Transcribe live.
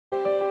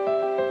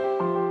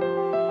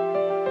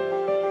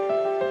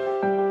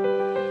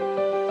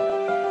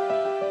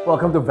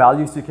Welcome to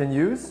Values You Can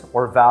Use,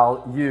 or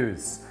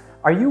ValUse.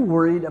 Are you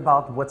worried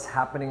about what's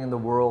happening in the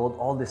world,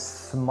 all this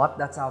smut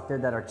that's out there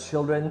that our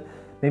children,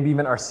 maybe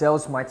even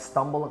ourselves, might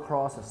stumble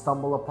across or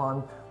stumble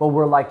upon? Well,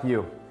 we're like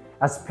you.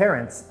 As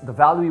parents, the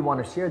value we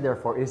want to share,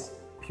 therefore, is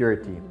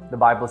purity. The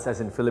Bible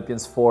says in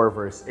Philippians 4,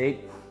 verse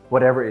 8,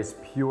 whatever is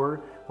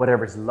pure,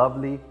 whatever is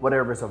lovely,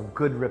 whatever is of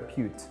good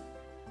repute, ...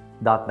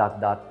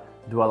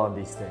 dwell on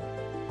these things.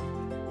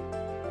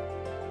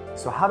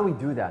 So how do we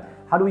do that?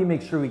 How do we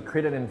make sure we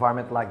create an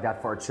environment like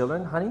that for our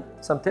children, honey?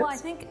 Some tips? Well, I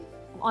think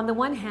on the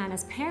one hand,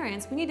 as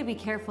parents, we need to be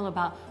careful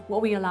about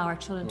what we allow our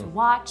children to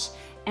watch,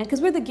 and because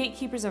we're the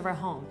gatekeepers of our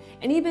home.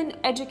 And even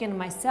Educ and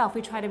myself,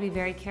 we try to be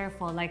very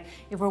careful. Like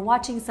if we're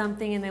watching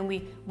something and then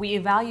we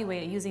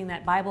evaluate it using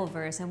that Bible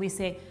verse and we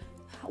say,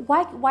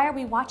 why are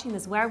we watching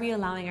this? Why are we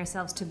allowing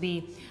ourselves to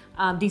be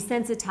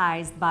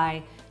desensitized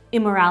by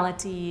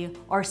immorality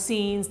or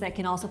scenes that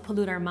can also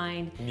pollute our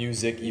mind?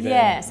 Music even.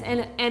 Yes,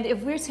 and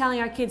if we're telling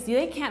our kids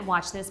they can't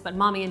watch this but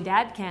mommy and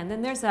dad can,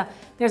 then there's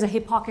a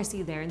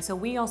hypocrisy there. And so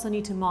we also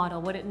need to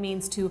model what it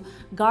means to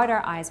guard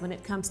our eyes when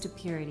it comes to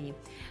purity.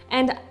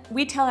 And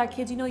we tell our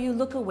kids, you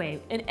look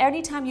away. And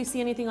anytime you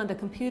see anything on the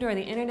computer or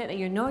the internet that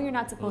you're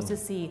not supposed to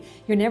see,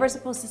 you're never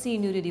supposed to see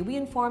nudity. We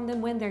inform them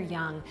when they're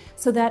young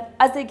so that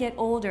as they get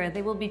older,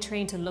 they will be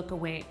trained to look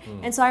away.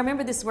 And so I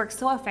remember this worked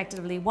so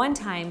effectively. One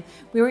time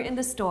we were in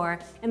the store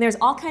and there's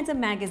all kinds of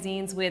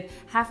magazines with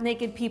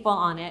half-naked people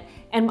on it,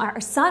 and our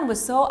son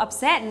was so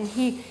upset, and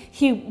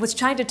he was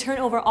trying to turn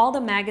over all the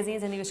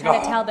magazines, and he was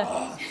trying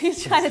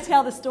to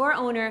tell the store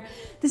owner,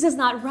 this is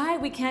not right,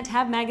 we can't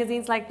have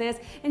magazines like this.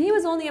 And he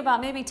was only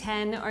about maybe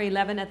 10 or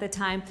 11 at the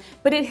time,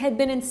 but it had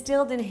been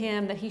instilled in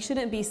him that he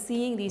shouldn't be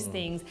seeing these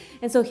things,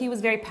 and so he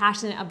was very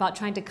passionate about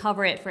trying to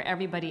cover it for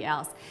everybody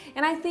else.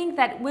 And I think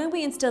that when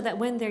we instill that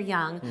when they're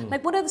young,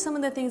 like what are some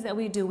of the things that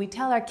we do? We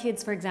tell our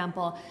kids, for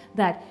example,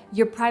 that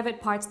your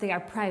private parts, they are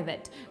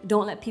private.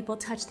 Don't let people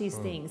touch these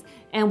things.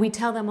 And we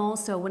tell them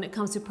also when it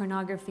comes to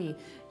pornography,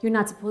 you're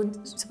not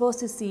supposed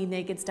to see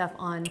naked stuff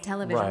on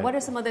television. Right. What are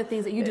some other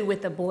things that you do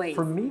with the boys?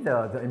 For me,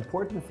 the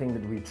important thing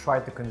that we try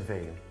to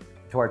convey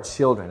to our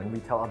children, and we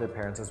tell other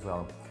parents as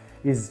well,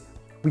 is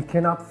we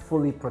cannot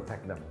fully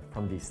protect them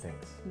from these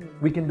things.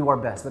 We can do our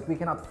best, but we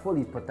cannot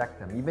fully protect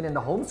them. Even in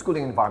the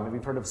homeschooling environment,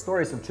 we've heard of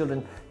stories of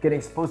children getting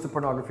exposed to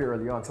pornography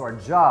early on. So our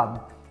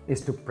job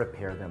is to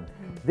prepare them.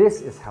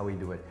 This is how we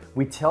do it.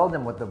 We tell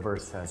them what the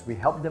verse says. We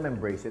help them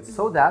embrace it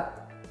so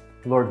that,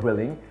 Lord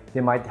willing,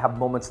 they might have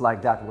moments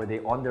like that where they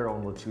on their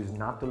own will choose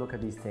not to look at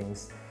these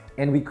things.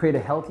 And we create a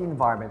healthy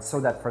environment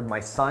so that for my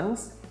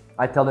sons,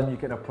 I tell them you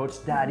can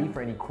approach daddy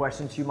for any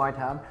questions you might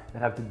have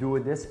that have to do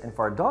with this. And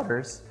for our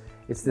daughters,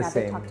 it's the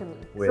same talk to me.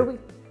 with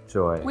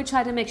joy. We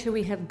try to make sure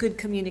we have good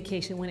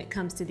communication when it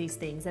comes to these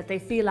things, that they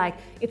feel like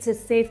it's a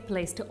safe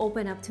place to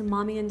open up to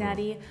mommy and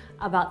daddy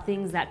about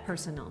things that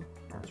personal.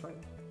 That's right.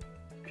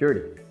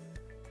 Purity.